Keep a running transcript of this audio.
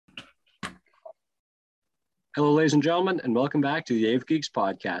Hello, ladies and gentlemen, and welcome back to the Ave Geeks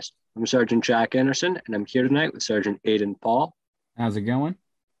podcast. I'm Sergeant Jack Anderson, and I'm here tonight with Sergeant Aidan Paul How's it going?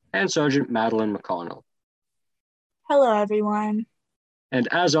 and Sergeant Madeline McConnell. Hello, everyone. And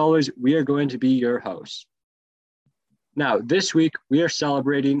as always, we are going to be your hosts. Now, this week, we are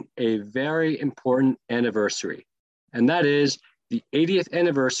celebrating a very important anniversary, and that is the 80th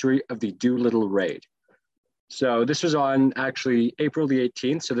anniversary of the Doolittle Raid. So this was on actually April the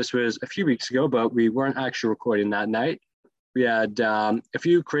 18th, so this was a few weeks ago, but we weren't actually recording that night. We had a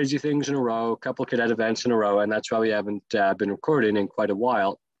few crazy things in a row, a couple cadet events in a row, and that's why we haven't been recording in quite a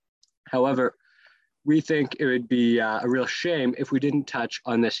while. However, we think it would be a real shame if we didn't touch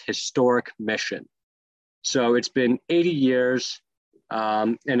on this historic mission. So it's been 80 years,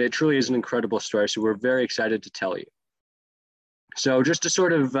 and it truly is an incredible story. So we're very excited to tell you. So just to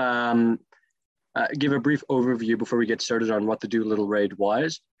sort of give a brief overview before we get started on what the Doolittle Raid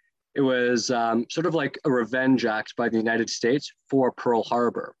was. It was sort of like a revenge act by the United States for Pearl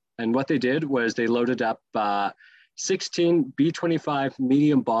Harbor. And what they did was they loaded up 16 B-25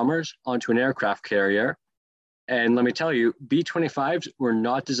 medium bombers onto an aircraft carrier. And let me tell you, B-25s were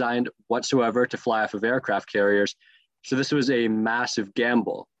not designed whatsoever to fly off of aircraft carriers. So this was a massive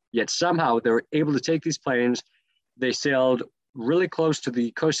gamble. Yet somehow they were able to take these planes. They sailed really close to the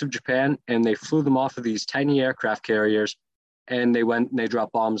coast of Japan, and they flew them off of these tiny aircraft carriers, and they went and they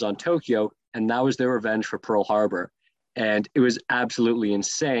dropped bombs on Tokyo, and that was their revenge for Pearl Harbor. And it was absolutely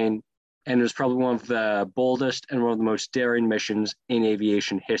insane, and it was probably one of the boldest and one of the most daring missions in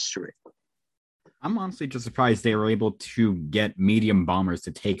aviation history. I'm honestly just surprised they were able to get medium bombers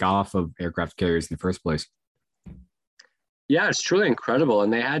to take off of aircraft carriers in the first place. Yeah, it's truly incredible,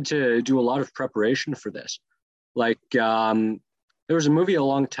 and they had to do a lot of preparation for this. Like, there was a movie a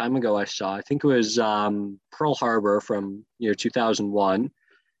long time ago I saw. I think it was Pearl Harbor from 2001,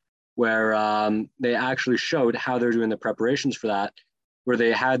 where they actually showed how they're doing the preparations for that, where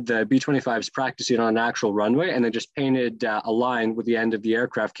they had the B-25s practicing on an actual runway, and they just painted a line where the end of the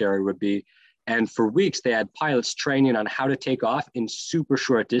aircraft carrier would be. And for weeks, they had pilots training on how to take off in super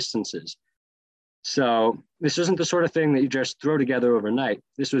short distances. So this isn't the sort of thing that you just throw together overnight.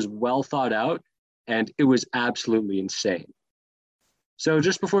 This was well thought out, and it was absolutely insane. So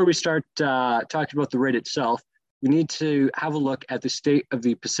just before we start talking about the raid itself, we need to have a look at the state of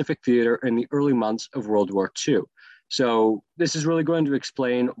the Pacific Theater in the early months of World War II. So this is really going to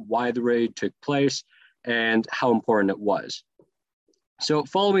explain why the raid took place and how important it was. So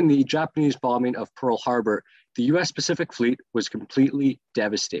following the Japanese bombing of Pearl Harbor, the US Pacific Fleet was completely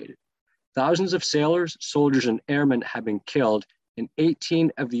devastated. Thousands of sailors, soldiers, and airmen had been killed, and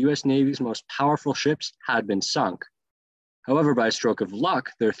 18 of the US Navy's most powerful ships had been sunk. However, by a stroke of luck,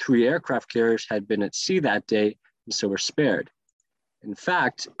 their 3 aircraft carriers had been at sea that day and so were spared. In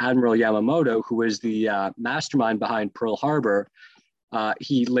fact, Admiral Yamamoto, who was the mastermind behind Pearl Harbor,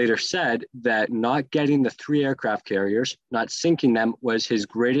 he later said that not getting the 3 aircraft carriers, not sinking them, was his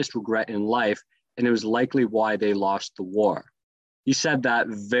greatest regret in life, and it was likely why they lost the war. He said that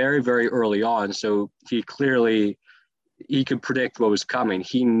very, very early on, so he could predict what was coming.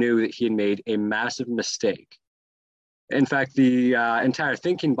 He knew that he had made a massive mistake. In fact, the entire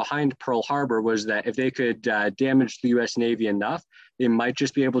thinking behind Pearl Harbor was that if they could damage the US Navy enough, they might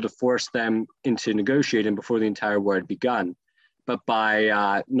just be able to force them into negotiating before the entire war had begun. But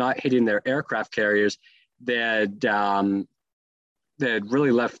by not hitting their aircraft carriers, they had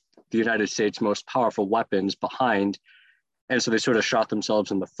really left the United States' most powerful weapons behind. And so they sort of shot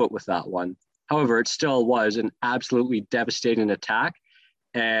themselves in the foot with that one. However, it still was an absolutely devastating attack.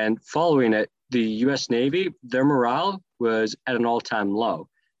 And following it, the US Navy, their morale was at an all-time low,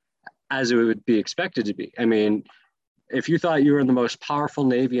 as it would be expected to be. I mean, if you thought you were the most powerful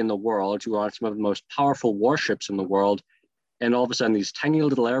Navy in the world, you were on some of the most powerful warships in the world, and all of a sudden these tiny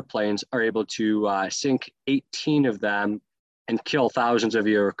little airplanes are able to sink 18 of them and kill thousands of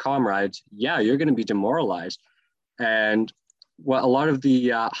your comrades, yeah, you're going to be demoralized. And what a lot of the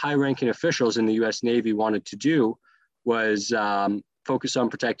high-ranking officials in the US Navy wanted to do was focus on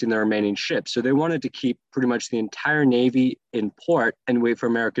protecting the remaining ships. So they wanted to keep pretty much the entire Navy in port and wait for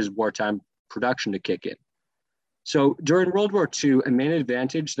America's wartime production to kick in. So during World War II, a main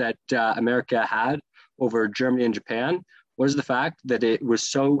advantage that America had over Germany and Japan was the fact that it was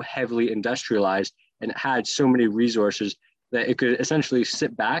so heavily industrialized and it had so many resources that it could essentially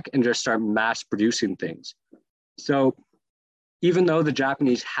sit back and just start mass producing things. So even though the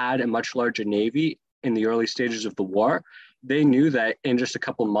Japanese had a much larger Navy in the early stages of the war, they knew that in just a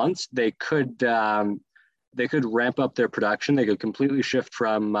couple months, they could ramp up their production. They could completely shift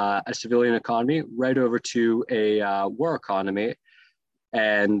from a civilian economy right over to a war economy.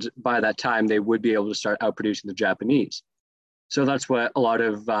 And by that time, they would be able to start outproducing the Japanese. So that's what a lot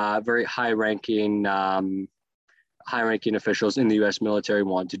of very high-ranking officials in the U.S. military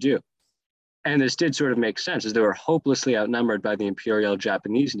wanted to do. And this did sort of make sense, as they were hopelessly outnumbered by the Imperial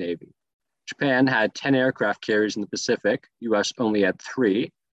Japanese Navy. Japan had 10 aircraft carriers in the Pacific. U.S. only had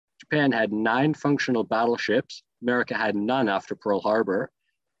 3. Japan had 9 functional battleships. America had none after Pearl Harbor.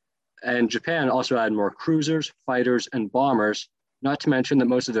 And Japan also had more cruisers, fighters, and bombers, not to mention that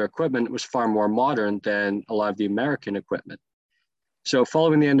most of their equipment was far more modern than a lot of the American equipment. So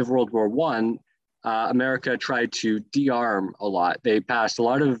following the end of World War I, America tried to de-arm a lot. They passed a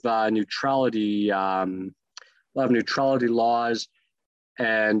lot of neutrality laws,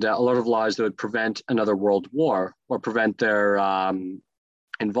 and a lot of laws that would prevent another world war or prevent their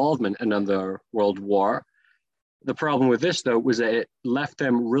involvement in another world war. The problem with this, though, was that it left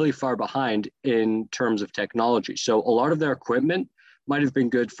them really far behind in terms of technology. So a lot of their equipment might have been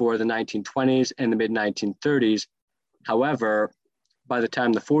good for the 1920s and the mid-1930s. However, by the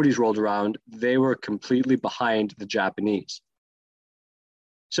time the 40s rolled around, they were completely behind the Japanese.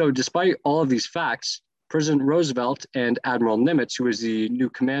 So despite all of these facts, President Roosevelt and Admiral Nimitz, who was the new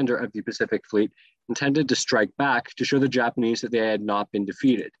commander of the Pacific Fleet, intended to strike back to show the Japanese that they had not been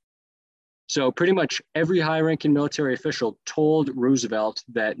defeated. So pretty much every high-ranking military official told Roosevelt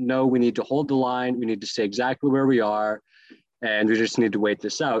that, no, we need to hold the line, we need to stay exactly where we are, and we just need to wait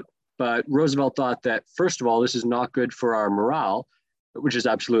this out. But Roosevelt thought that, first of all, this is not good for our morale, which is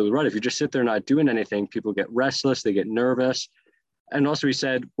absolutely right. If you just sit there not doing anything, people get restless, they get nervous. And also he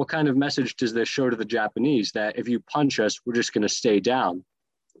said, what kind of message does this show to the Japanese, that if you punch us, we're just going to stay down?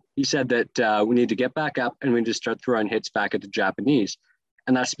 He said that we need to get back up and we need to start throwing hits back at the Japanese.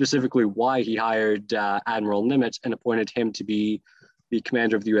 And that's specifically why he hired Admiral Nimitz and appointed him to be the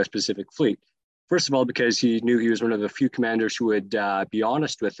commander of the U.S. Pacific Fleet. First of all, because he knew he was one of the few commanders who would be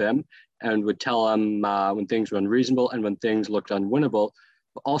honest with him and would tell him when things were unreasonable and when things looked unwinnable,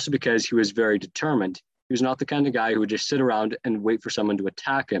 but also because he was very determined. He was not the kind of guy who would just sit around and wait for someone to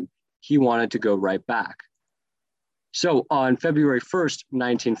attack him. He wanted to go right back. So on February 1st,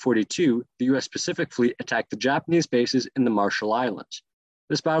 1942, the U.S. Pacific Fleet attacked the Japanese bases in the Marshall Islands.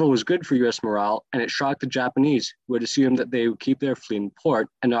 This battle was good for U.S. morale, and it shocked the Japanese, who had assumed that they would keep their fleet in port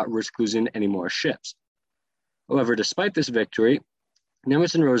and not risk losing any more ships. However, despite this victory,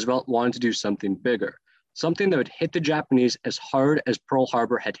 Nimitz and Roosevelt wanted to do something bigger, something that would hit the Japanese as hard as Pearl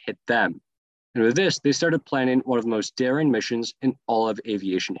Harbor had hit them. And with this, they started planning one of the most daring missions in all of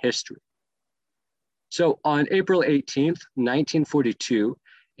aviation history. So on April 18th, 1942,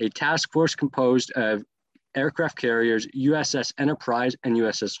 a task force composed of aircraft carriers USS Enterprise and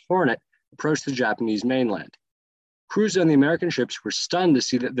USS Hornet approached the Japanese mainland. Crews on the American ships were stunned to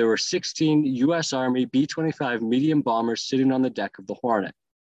see that there were 16 US Army B-25 medium bombers sitting on the deck of the Hornet.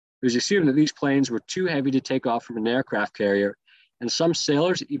 It was assumed that these planes were too heavy to take off from an aircraft carrier, and some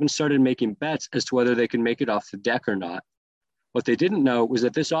sailors even started making bets as to whether they could make it off the deck or not. What they didn't know was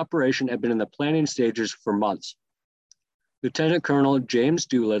that this operation had been in the planning stages for months. Lieutenant Colonel James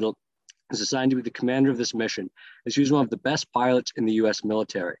Doolittle was assigned to be the commander of this mission, as he was one of the best pilots in the US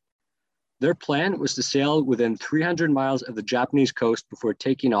military. Their plan was to sail within 300 miles of the Japanese coast before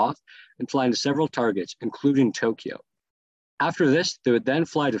taking off and flying to several targets, including Tokyo. After this, they would then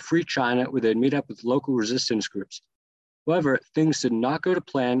fly to Free China, where they'd meet up with local resistance groups. However, things did not go to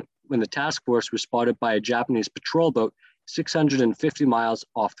plan when the task force was spotted by a Japanese patrol boat 650 miles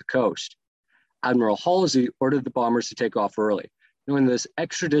off the coast. Admiral Halsey ordered the bombers to take off early, knowing this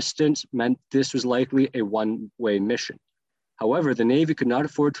extra distance meant this was likely a one-way mission. However, the Navy could not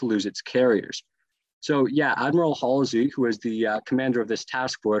afford to lose its carriers. So yeah, Admiral Halsey, who was the commander of this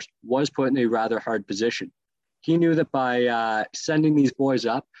task force, was put in a rather hard position. He knew that by sending these boys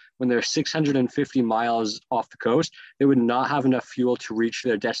up when they're 650 miles off the coast, they would not have enough fuel to reach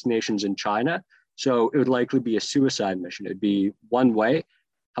their destinations in China. So it would likely be a suicide mission. It'd be one way.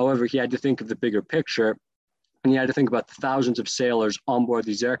 However, he had to think of the bigger picture, and he had to think about the thousands of sailors on board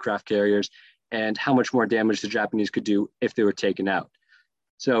these aircraft carriers and how much more damage the Japanese could do if they were taken out.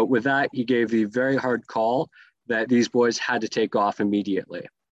 So with that, he gave the very hard call that these boys had to take off immediately.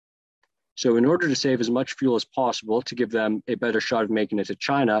 So in order to save as much fuel as possible to give them a better shot of making it to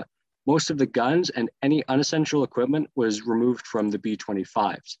China, most of the guns and any unessential equipment was removed from the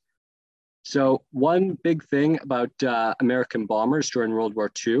B-25s. So one big thing about American bombers during World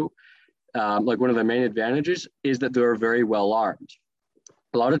War II, like one of their main advantages, is that they were very well armed.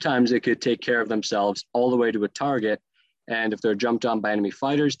 A lot of times they could take care of themselves all the way to a target, and if they're jumped on by enemy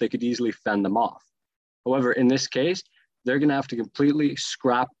fighters, they could easily fend them off. However, in this case, they're going to have to completely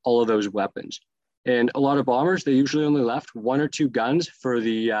scrap all of those weapons. And a lot of bombers, they usually only left one or two guns for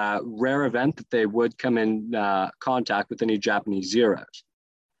the rare event that they would come in contact with any Japanese Zeros.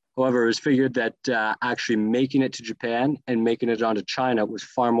 However, it was figured that actually making it to Japan and making it onto China was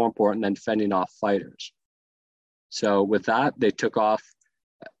far more important than fending off fighters. So with that, they took off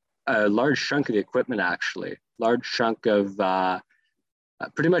a large chunk of the equipment, actually, large chunk of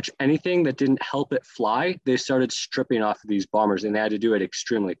pretty much anything that didn't help it fly. They started stripping off of these bombers, and they had to do it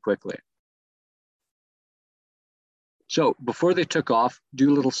extremely quickly. So before they took off,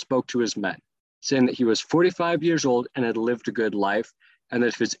 Doolittle spoke to his men, saying that he was 45 years old and had lived a good life, and that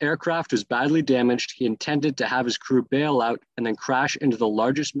if his aircraft was badly damaged, he intended to have his crew bail out and then crash into the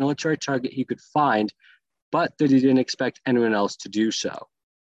largest military target he could find, but that he didn't expect anyone else to do so.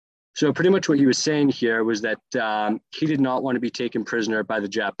 So pretty much what he was saying here was that he did not want to be taken prisoner by the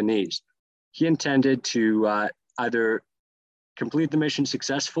Japanese. He intended to either complete the mission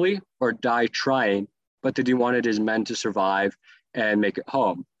successfully or die trying, but that he wanted his men to survive and make it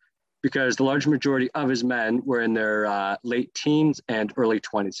home, because the large majority of his men were in their late teens and early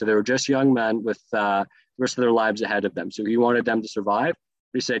 20s. So they were just young men with the rest of their lives ahead of them. So he wanted them to survive.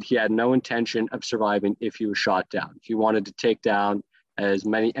 He said he had no intention of surviving if he was shot down. He wanted to take down as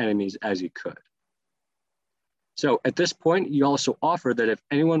many enemies as he could. So at this point, he also offered that if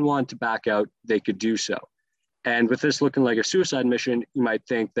anyone wanted to back out, they could do so. And with this looking like a suicide mission, you might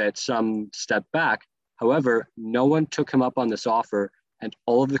think that some stepped back. However, no one took him up on this offer, and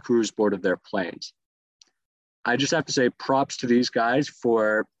all of the crews boarded their planes. I just have to say props to these guys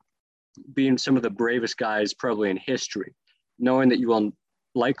for being some of the bravest guys probably in history, knowing that you will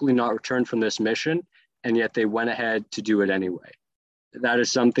likely not return from this mission, and yet they went ahead to do it anyway. That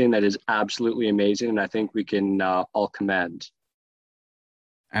is something that is absolutely amazing, and I think we can all commend.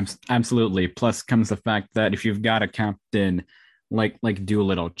 Absolutely. Plus comes the fact that if you've got a captain like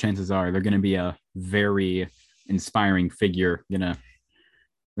Doolittle, chances are they're going to be a very inspiring figure. It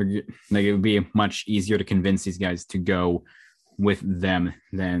would be much easier to convince these guys to go with them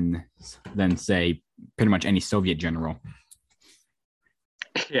than say pretty much any Soviet general.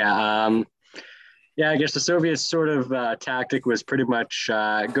 Yeah, I guess the Soviets' sort of tactic was pretty much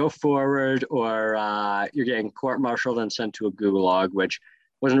go forward, or you're getting court-martialed and sent to a gulag, which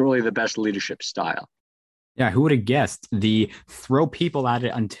wasn't really the best leadership style. Yeah, who would have guessed the throw people at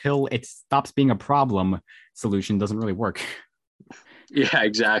it until it stops being a problem solution doesn't really work. Yeah,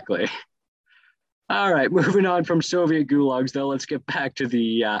 exactly. All right, moving on from Soviet gulags, though, let's get back to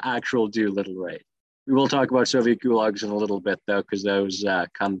the actual Doolittle raid. We will talk about Soviet gulags in a little bit, though, because those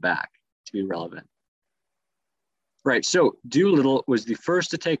come back to be relevant. Right, so Doolittle was the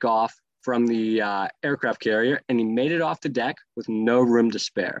first to take off from the aircraft carrier, and he made it off the deck with no room to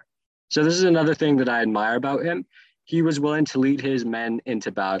spare. So this is another thing that I admire about him. He was willing to lead his men into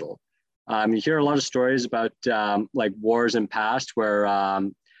battle. You hear a lot of stories about like wars in past where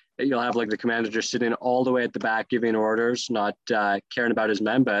you'll have like the commander just sitting all the way at the back giving orders, not caring about his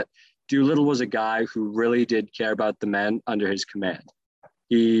men. But Doolittle was a guy who really did care about the men under his command.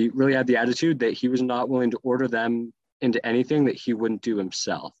 He really had the attitude that he was not willing to order them into anything that he wouldn't do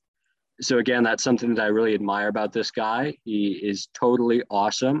himself. So again, that's something that I really admire about this guy. He is totally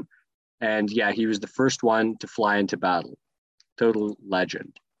awesome. And yeah, he was the first one to fly into battle. Total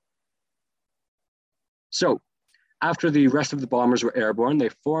legend. So after the rest of the bombers were airborne, they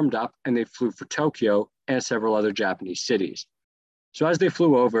formed up and they flew for Tokyo and several other Japanese cities. So as they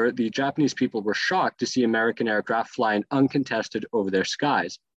flew over, the Japanese people were shocked to see American aircraft flying uncontested over their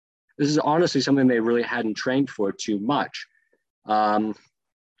skies. This is honestly something they really hadn't trained for too much.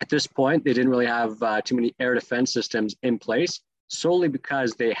 At this point, they didn't really have too many air defense systems in place, solely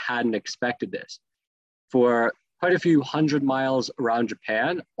because they hadn't expected this. For quite a few hundred miles around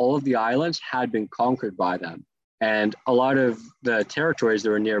Japan, all of the islands had been conquered by them. And a lot of the territories that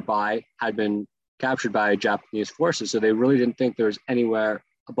were nearby had been captured by Japanese forces. So they really didn't think there was anywhere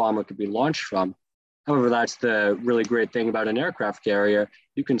a bomber could be launched from. However, that's the really great thing about an aircraft carrier.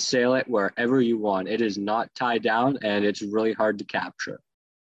 You can sail it wherever you want. It is not tied down, and it's really hard to capture.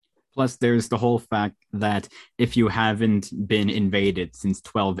 Plus, there's the whole fact that if you haven't been invaded since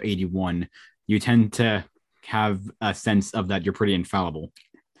 1281, you tend to have a sense of that you're pretty infallible.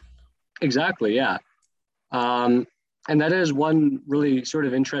 Exactly, yeah. And that is one really sort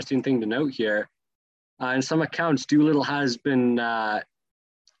of interesting thing to note here. In some accounts, Doolittle has been,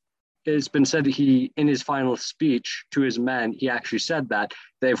 it's been said that he, in his final speech to his men, he actually said that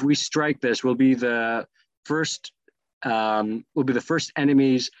if we strike this, we'll be the first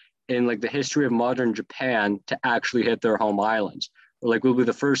enemies in like the history of modern Japan to actually hit their home islands. Or like we'll be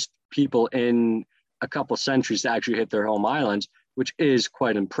the first people in a couple centuries to actually hit their home islands, which is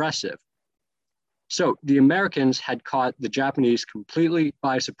quite impressive. So the Americans had caught the Japanese completely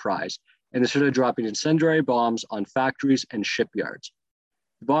by surprise, and they started dropping incendiary bombs on factories and shipyards.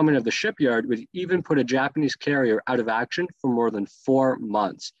 The bombing of the shipyard would even put a Japanese carrier out of action for more than 4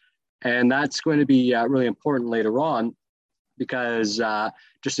 months. And that's going to be really important later on because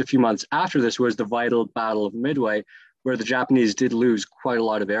just a few months after this was the vital Battle of Midway, where the Japanese did lose quite a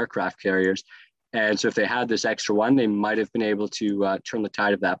lot of aircraft carriers. And so if they had this extra one, they might have been able to turn the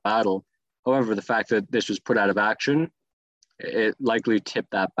tide of that battle. However, the fact that this was put out of action, it likely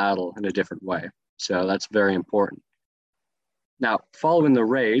tipped that battle in a different way. So that's very important. Now, following the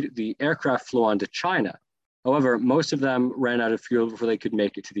raid, the aircraft flew on to China. However, most of them ran out of fuel before they could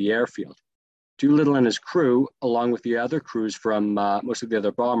make it to the airfield. Doolittle and his crew, along with the other crews from most of the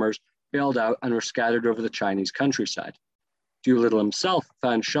other bombers, bailed out and were scattered over the Chinese countryside. Doolittle himself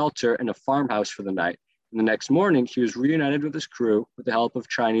found shelter in a farmhouse for the night, and the next morning he was reunited with his crew with the help of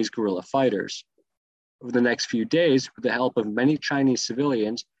Chinese guerrilla fighters. Over the next few days, with the help of many Chinese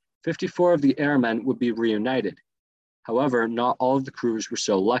civilians, 54 of the airmen would be reunited. However, not all of the crews were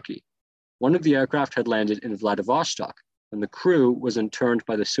so lucky. One of the aircraft had landed in Vladivostok, and the crew was interned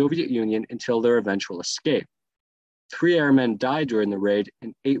by the Soviet Union until their eventual escape. 3 airmen died during the raid,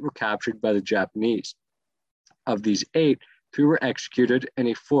 and 8 were captured by the Japanese. Of these 8, 3 were executed, and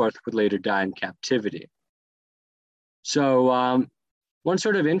a 4th would later die in captivity. So one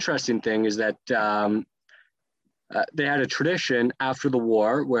sort of interesting thing is that they had a tradition after the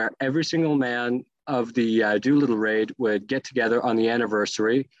war where every single man of the Doolittle raid would get together on the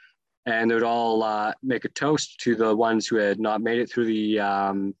anniversary, and they would all make a toast to the ones who had not made it through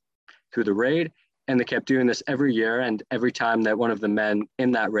the raid. And they kept doing this every year, and every time that one of the men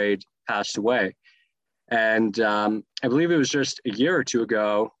in that raid passed away. And I believe it was just a year or two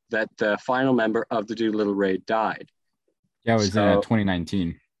ago that the final member of the Doolittle raid died. Yeah, it was in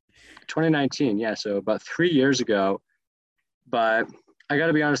 2019. 2019, yeah, so about 3 years ago. But I got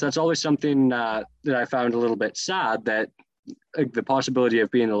to be honest, that's always something that I found a little bit sad, that like, the possibility of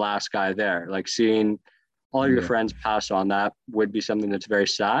being the last guy there, like seeing all of your friends pass on, that would be something that's very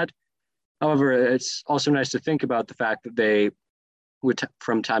sad. However, it's also nice to think about the fact that they would,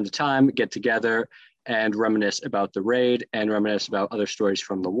 from time to time, get together and reminisce about the raid and reminisce about other stories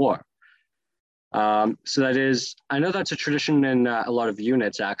from the war. So that is, I know that's a tradition in a lot of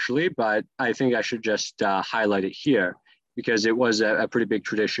units actually, but I think I should just highlight it here because it was a pretty big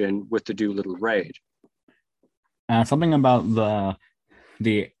tradition with the Doolittle raid. Something about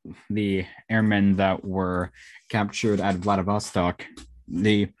the airmen that were captured at Vladivostok,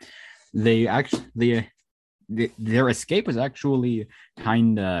 their escape was actually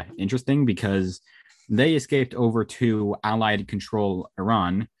kind of interesting because they escaped over to Allied control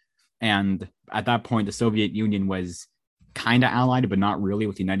Iran. And at that point, the Soviet Union was kind of allied, but not really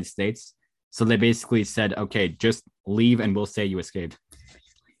with the United States. So they basically said, okay, just leave and we'll say you escaped.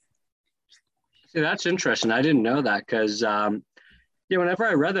 See, that's interesting. I didn't know that because, whenever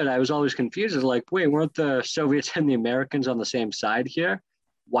I read that, I was always confused. It's like, wait, weren't the Soviets and the Americans on the same side here?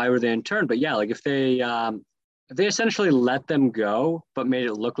 Why were they interned? But yeah, like if they essentially let them go, but made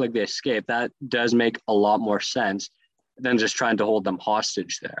it look like they escaped, that does make a lot more sense than just trying to hold them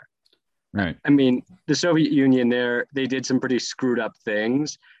hostage there. Right. I mean, the Soviet Union they did some pretty screwed up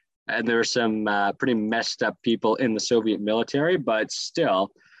things, and there were some pretty messed up people in the Soviet military, but still,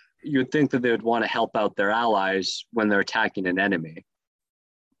 you'd think that they would want to help out their allies when they're attacking an enemy.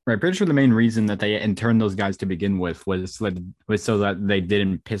 Right. Pretty sure the main reason that they interned those guys to begin with was so that they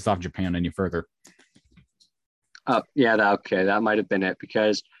didn't piss off Japan any further. Yeah, that might have been it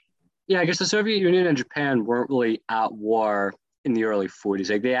because, yeah, I guess the Soviet Union and Japan weren't really at war in the early 40s.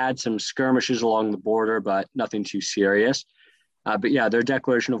 Like they had some skirmishes along the border, but nothing too serious. But yeah, their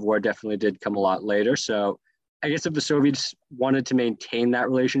declaration of war definitely did come a lot later. So I guess if the Soviets wanted to maintain that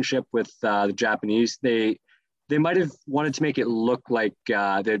relationship with the Japanese, they might have wanted to make it look like they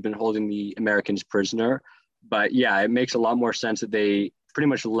had been holding the Americans prisoner. But yeah, it makes a lot more sense that they pretty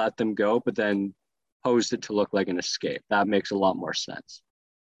much let them go, but then posed it to look like an escape. That makes a lot more sense.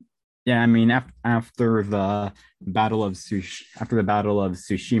 Yeah, I mean, after the Battle of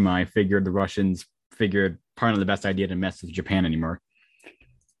Tsushima, I figured the Russians figured part of the best idea to mess with Japan anymore.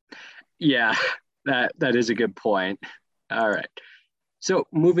 Yeah, that is a good point. All right. So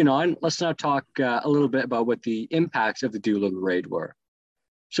moving on, let's now talk a little bit about what the impacts of the Doolittle raid were.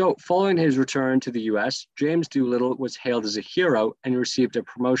 So following his return to the U.S., James Doolittle was hailed as a hero and received a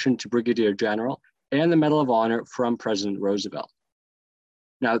promotion to Brigadier General and the Medal of Honor from President Roosevelt.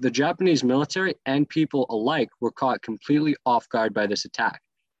 Now, the Japanese military and people alike were caught completely off guard by this attack.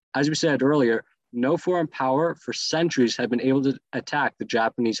 As we said earlier, no foreign power for centuries had been able to attack the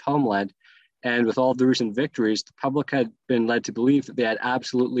Japanese homeland, And with all the recent victories, the public had been led to believe that they had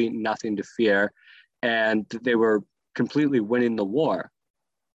absolutely nothing to fear and that they were completely winning the war.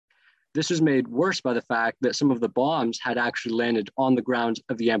 This was made worse by the fact that some of the bombs had actually landed on the grounds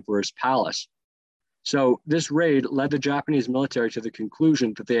of the emperor's palace. So this raid led the Japanese military to the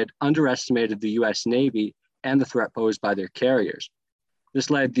conclusion that they had underestimated the US Navy and the threat posed by their carriers. This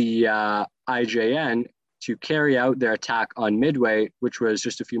led the IJN to carry out their attack on Midway, which was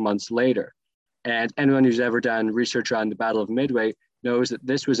just a few months later. And anyone who's ever done research on the Battle of Midway knows that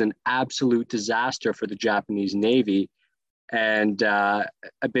this was an absolute disaster for the Japanese Navy. And a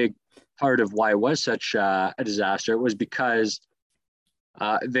big part of why it was such a disaster was because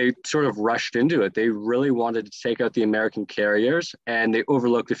they sort of rushed into it. They really wanted to take out the American carriers, and they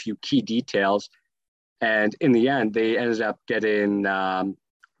overlooked a few key details. And in the end, they ended up getting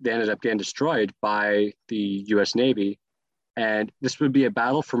destroyed by the U.S. Navy. And this would be a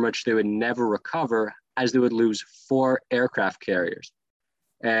battle from which they would never recover, as they would lose 4 aircraft carriers.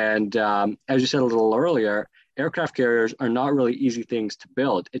 And as you said a little earlier, aircraft carriers are not really easy things to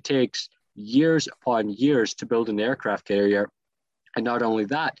build. It takes years upon years to build an aircraft carrier. And not only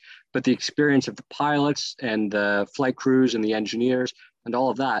that, but the experience of the pilots and the flight crews and the engineers and all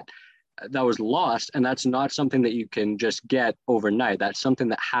of that, that was lost. And that's not something that you can just get overnight. That's something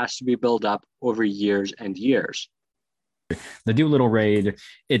that has to be built up over years and years. The Doolittle raid,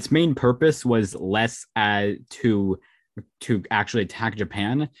 its main purpose was less to actually attack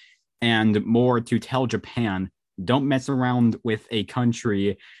Japan and more to tell Japan, don't mess around with a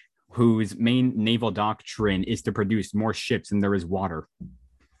country whose main naval doctrine is to produce more ships than there is water.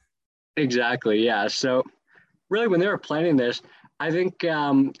 Exactly, yeah. So really, when they were planning this, I think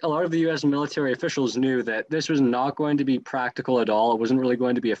a lot of the U.S. military officials knew that this was not going to be practical at all. It wasn't really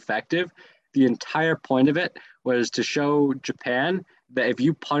going to be effective. The entire point of it was to show Japan that if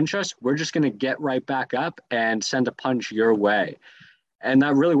you punch us, we're just going to get right back up and send a punch your way. And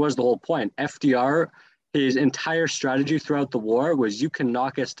that really was the whole point. FDR, his entire strategy throughout the war was, you can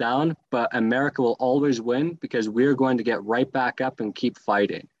knock us down, but America will always win because we're going to get right back up and keep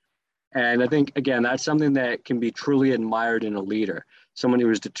fighting. And I think, again, that's something that can be truly admired in a leader, someone who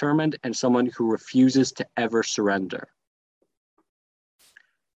is determined and someone who refuses to ever surrender.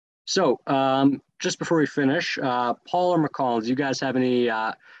 So just before we finish, Paul or McCall, do you guys have any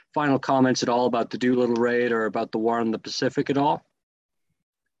final comments at all about the Doolittle raid or about the war in the Pacific at all?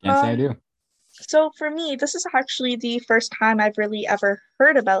 Can't say I do. So for me, this is actually the first time I've really ever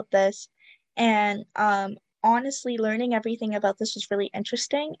heard about this. And honestly, learning everything about this was really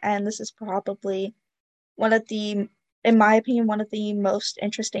interesting. And this is probably in my opinion, one of the most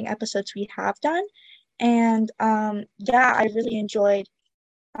interesting episodes we have done. And yeah, I really enjoyed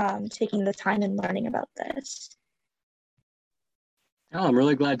taking the time and learning about this. Oh, I'm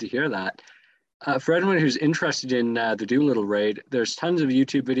really glad to hear that. For anyone who's interested in the Doolittle raid, there's tons of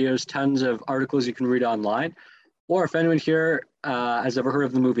YouTube videos, tons of articles you can read online. Or if anyone here has ever heard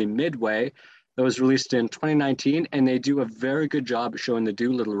of the movie Midway, that was released in 2019, and they do a very good job showing the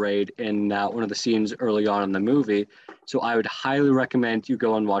Doolittle raid in one of the scenes early on in the movie. So I would highly recommend you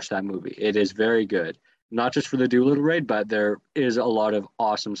go and watch that movie. It is very good. Not just for the Doolittle raid, but there is a lot of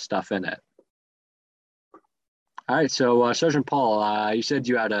awesome stuff in it. All right, so Sergeant Paul, you said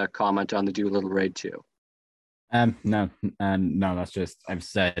you had a comment on the Doolittle raid too. No, that's just, I've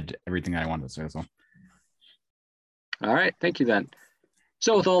said everything I wanted to say. So. All right, thank you then.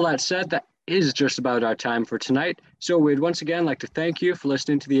 So with all that said, that is just about our time for tonight. So we'd once again like to thank you for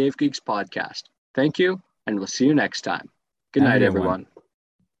listening to the AveGeeks podcast. Thank you, and we'll see you next time. Good night, everyone.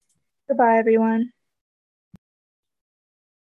 Goodbye, everyone.